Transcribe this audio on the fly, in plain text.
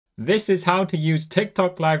This is how to use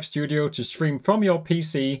TikTok Live Studio to stream from your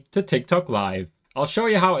PC to TikTok Live. I'll show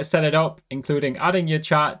you how to set it up, including adding your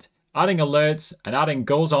chat, adding alerts, and adding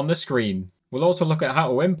goals on the screen. We'll also look at how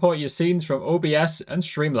to import your scenes from OBS and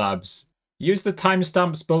Streamlabs. Use the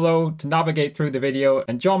timestamps below to navigate through the video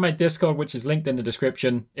and join my Discord, which is linked in the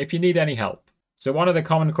description if you need any help. So one of the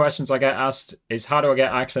common questions I get asked is, how do I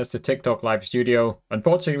get access to TikTok Live Studio?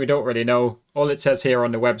 Unfortunately, we don't really know. All it says here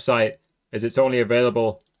on the website is it's only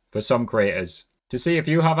available for some creators. To see if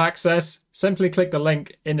you have access, simply click the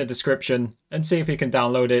link in the description and see if you can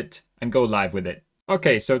download it and go live with it.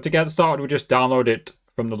 Okay, so to get started, we'll just download it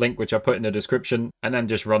from the link which I put in the description and then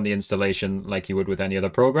just run the installation like you would with any other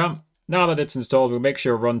program. Now that it's installed, we'll make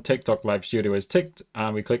sure Run TikTok Live Studio is ticked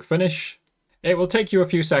and we click Finish. It will take you a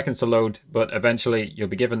few seconds to load, but eventually you'll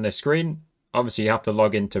be given this screen. Obviously you have to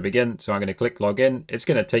log in to begin, so I'm going to click Login. It's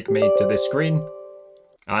going to take me to this screen.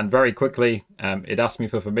 And very quickly, it asks me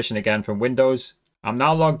for permission again from Windows. I'm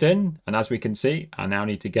now logged in, and as we can see, I now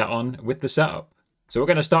need to get on with the setup. So we're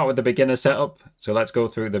going to start with the beginner setup. So let's go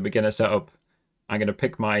through the beginner setup. I'm going to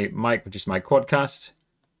pick my mic, which is my quadcast.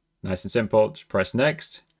 Nice and simple, just press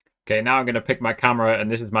next. Okay, now I'm going to pick my camera, and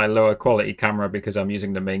this is my lower quality camera because I'm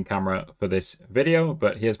using the main camera for this video.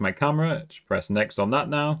 But here's my camera, just press next on that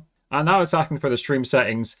now. And now it's asking for the stream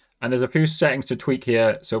settings, and there's a few settings to tweak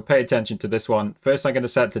here, so pay attention to this one. First, I'm going to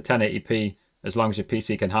set to 1080p, as long as your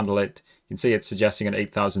PC can handle it. You can see it's suggesting an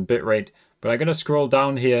 8000 bitrate, but I'm going to scroll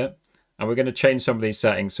down here, and we're going to change some of these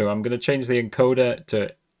settings. So I'm going to change the encoder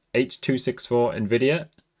to H.264 NVIDIA,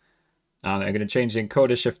 and I'm going to change the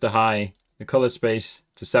encoder shift to high, the color space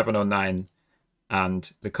to 709,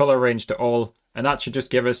 and the color range to all, and that should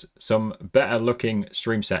just give us some better looking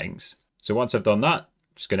stream settings. So once I've done that,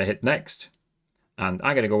 I'm just going to hit next, and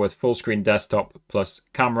I'm going to go with full screen desktop plus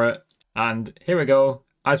camera, and here we go.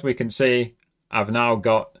 As we can see, I've now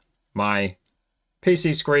got my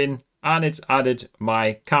PC screen, and it's added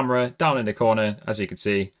my camera down in the corner. As you can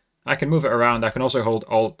see, I can move it around. I can also hold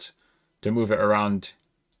Alt to move it around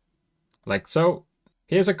like so.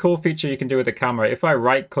 Here's a cool feature you can do with the camera. If I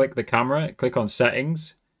right click the camera, click on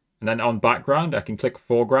settings, and then on background, I can click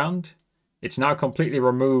foreground. It's now completely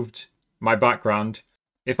removed my background.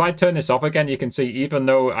 If I turn this off again, you can see even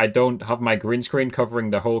though I don't have my green screen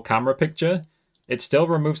covering the whole camera picture, it still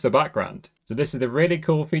removes the background. So this is a really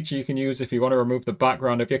cool feature you can use if you want to remove the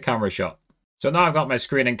background of your camera shot. So now I've got my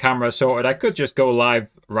screen and camera sorted. I could just go live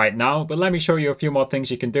right now, but let me show you a few more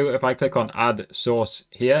things you can do. If I click on add source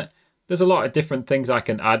here, there's a lot of different things I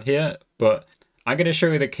can add here, but I'm going to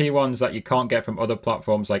show you the key ones that you can't get from other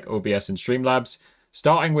platforms like OBS and Streamlabs.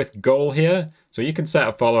 Starting with goal here. So you can set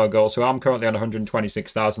a follower goal. So I'm currently on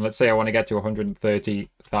 126,000. Let's say I want to get to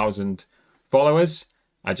 130,000 followers.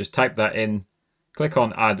 I just type that in, click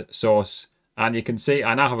on add source, and you can see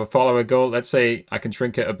I now have a follower goal. Let's say I can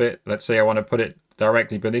shrink it a bit. Let's say I want to put it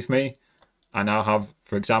directly beneath me. I now have,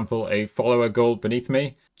 for example, a follower goal beneath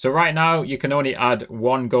me. So right now you can only add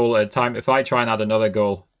one goal at a time. If I try and add another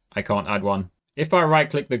goal, I can't add one. If I right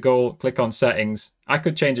click the goal, click on settings, I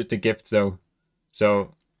could change it to gifts though.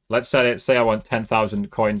 So let's set it, say I want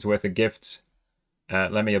 10,000 coins worth of gifts.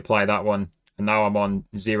 Let me apply that one. And now I'm on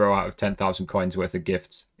 0 out of 10,000 coins worth of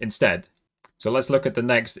gifts instead. So let's look at the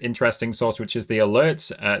next interesting source, which is the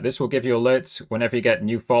alerts. This will give you alerts whenever you get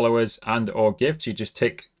new followers and or gifts. You just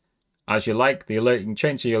tick as you like. The alert, you can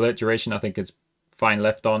change the alert duration. I think it's fine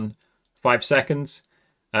left on 5 seconds.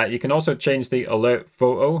 You can also change the alert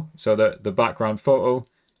photo. So the background photo,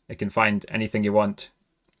 you can find anything you want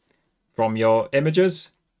from your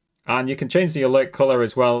images. And you can change the alert color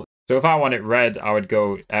as well. So if I want it red, I would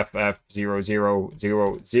go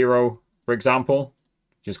FF0000, for example.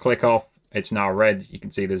 Just click off. It's now red. You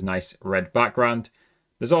can see there's nice red background.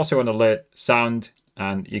 There's also an alert sound,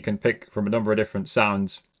 and you can pick from a number of different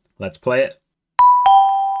sounds. Let's play it.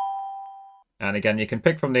 And again, you can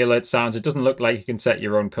pick from the alert sounds. It doesn't look like you can set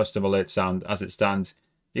your own custom alert sound as it stands.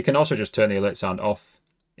 You can also just turn the alert sound off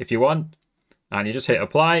if you want. And you just hit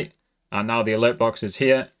apply. And now the alert box is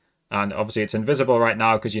here. And obviously it's invisible right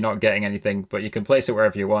now because you're not getting anything, but you can place it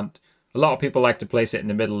wherever you want. A lot of people like to place it in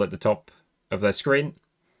the middle at the top of their screen,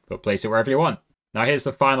 but place it wherever you want. Now here's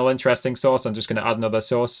the final interesting source. I'm just going to add another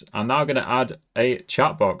source. I'm now going to add a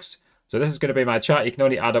chat box. So this is going to be my chat. You can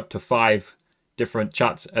only add up to 5 different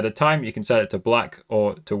chats at a time. You can set it to black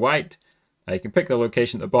or to white. You can pick the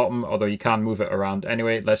location at the bottom, although you can move it around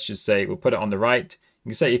anyway. Let's just say we'll put it on the right.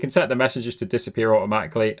 You can set the messages to disappear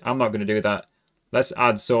automatically. I'm not going to do that. Let's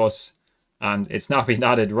add source, and it's now been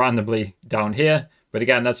added randomly down here. But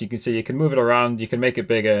again, as you can see, you can move it around, you can make it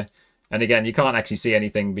bigger. And again, you can't actually see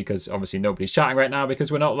anything because obviously nobody's chatting right now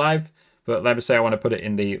because we're not live. but let me say I want to put it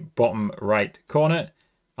in the bottom right corner.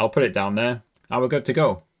 I'll put it down there and we're good to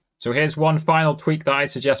go. So here's one final tweak that I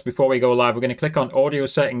suggest before we go live. We're going to click on audio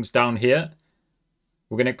settings down here.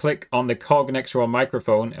 We're going to click on the cog next to our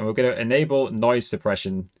microphone and we're going to enable noise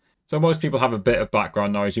suppression. So most people have a bit of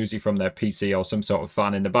background noise, usually from their PC or some sort of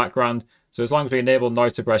fan in the background. So as long as we enable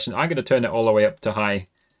noise suppression, I'm going to turn it all the way up to high.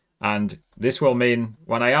 And this will mean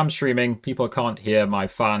when I am streaming, people can't hear my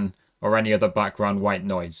fan or any other background white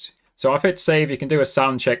noise. So I've hit save. You can do a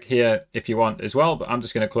sound check here if you want as well, but I'm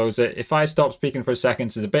just going to close it. If I stop speaking for a second,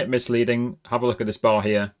 it's a bit misleading. Have a look at this bar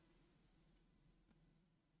here.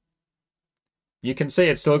 You can see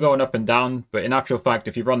it's still going up and down, but in actual fact,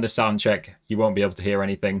 if you run the sound check, you won't be able to hear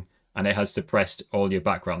anything, and it has suppressed all your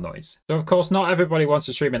background noise. So of course, not everybody wants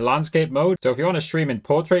to stream in landscape mode. So if you want to stream in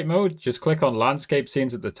portrait mode, just click on landscape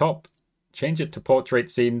scenes at the top, change it to portrait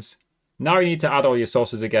scenes. Now you need to add all your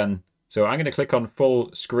sources again. So I'm going to click on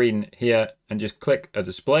full screen here and just click a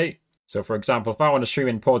display. So for example, if I want to stream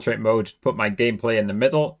in portrait mode, put my gameplay in the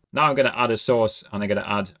middle. Now I'm going to add a source and I'm going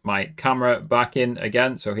to add my camera back in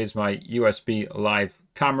again. So here's my USB live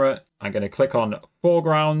camera. I'm going to click on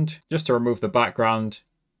foreground just to remove the background.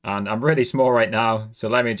 And I'm really small right now. So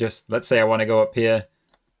let's say I want to go up here,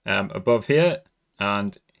 above here.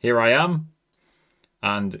 And here I am.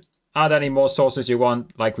 And add any more sources you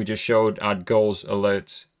want, like we just showed, add goals,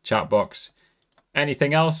 alerts, Chatbox,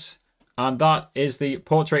 anything else. And that is the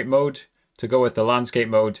portrait mode to go with the landscape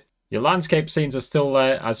mode. Your landscape scenes are still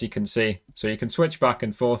there, as you can see. So you can switch back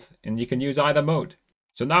and forth and you can use either mode.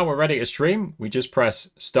 So now we're ready to stream. We just press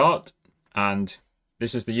start. And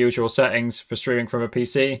this is the usual settings for streaming from a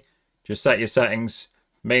PC. Just set your settings.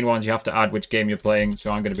 Main ones you have to add which game you're playing. So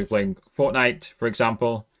I'm going to be playing Fortnite, for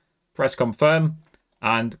example. Press confirm.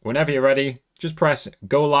 And whenever you're ready, just press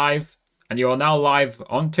go live. And you are now live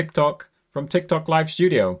on TikTok from TikTok Live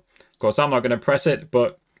Studio. Of course, I'm not going to press it,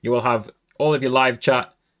 but you will have all of your live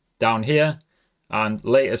chat down here and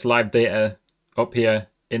latest live data up here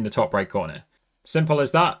in the top right corner. Simple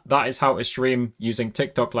as that. That is how to stream using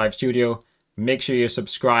TikTok Live Studio. Make sure you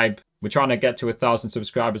subscribe. We're trying to get to 1,000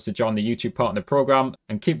 subscribers to join the YouTube Partner Program.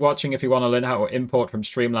 And keep watching if you want to learn how to import from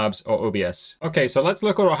Streamlabs or OBS. Okay, so let's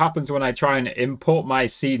look at what happens when I try and import my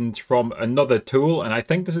scenes from another tool. And I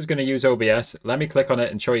think this is going to use OBS. Let me click on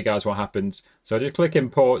it and show you guys what happens. So just click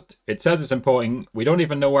import. It says it's importing. We don't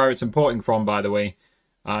even know where it's importing from, by the way.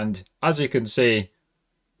 And as you can see,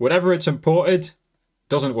 whatever it's imported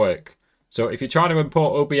doesn't work. So if you're trying to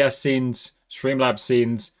import OBS scenes, Streamlabs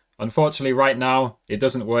scenes, unfortunately right now, it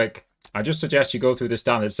doesn't work. I just suggest you go through the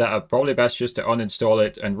standard setup. Probably best just to uninstall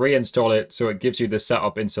it and reinstall it so it gives you the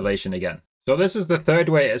setup installation again. So this is the third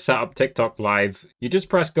way to set up TikTok Live. You just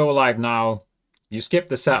press go live now, you skip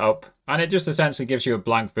the setup, and it just essentially gives you a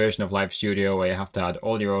blank version of Live Studio where you have to add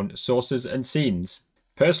all your own sources and scenes.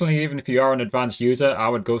 Personally, even if you are an advanced user, I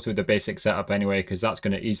would go through the basic setup anyway, because that's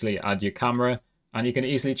going to easily add your camera. And you can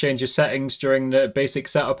easily change your settings during the basic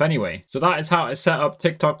setup anyway. So that is how to set up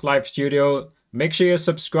TikTok Live Studio. Make sure you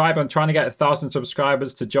subscribe. I'm trying to get 1,000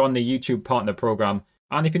 subscribers to join the YouTube Partner Program.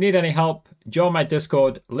 And if you need any help, join my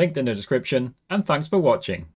Discord, linked in the description. And thanks for watching.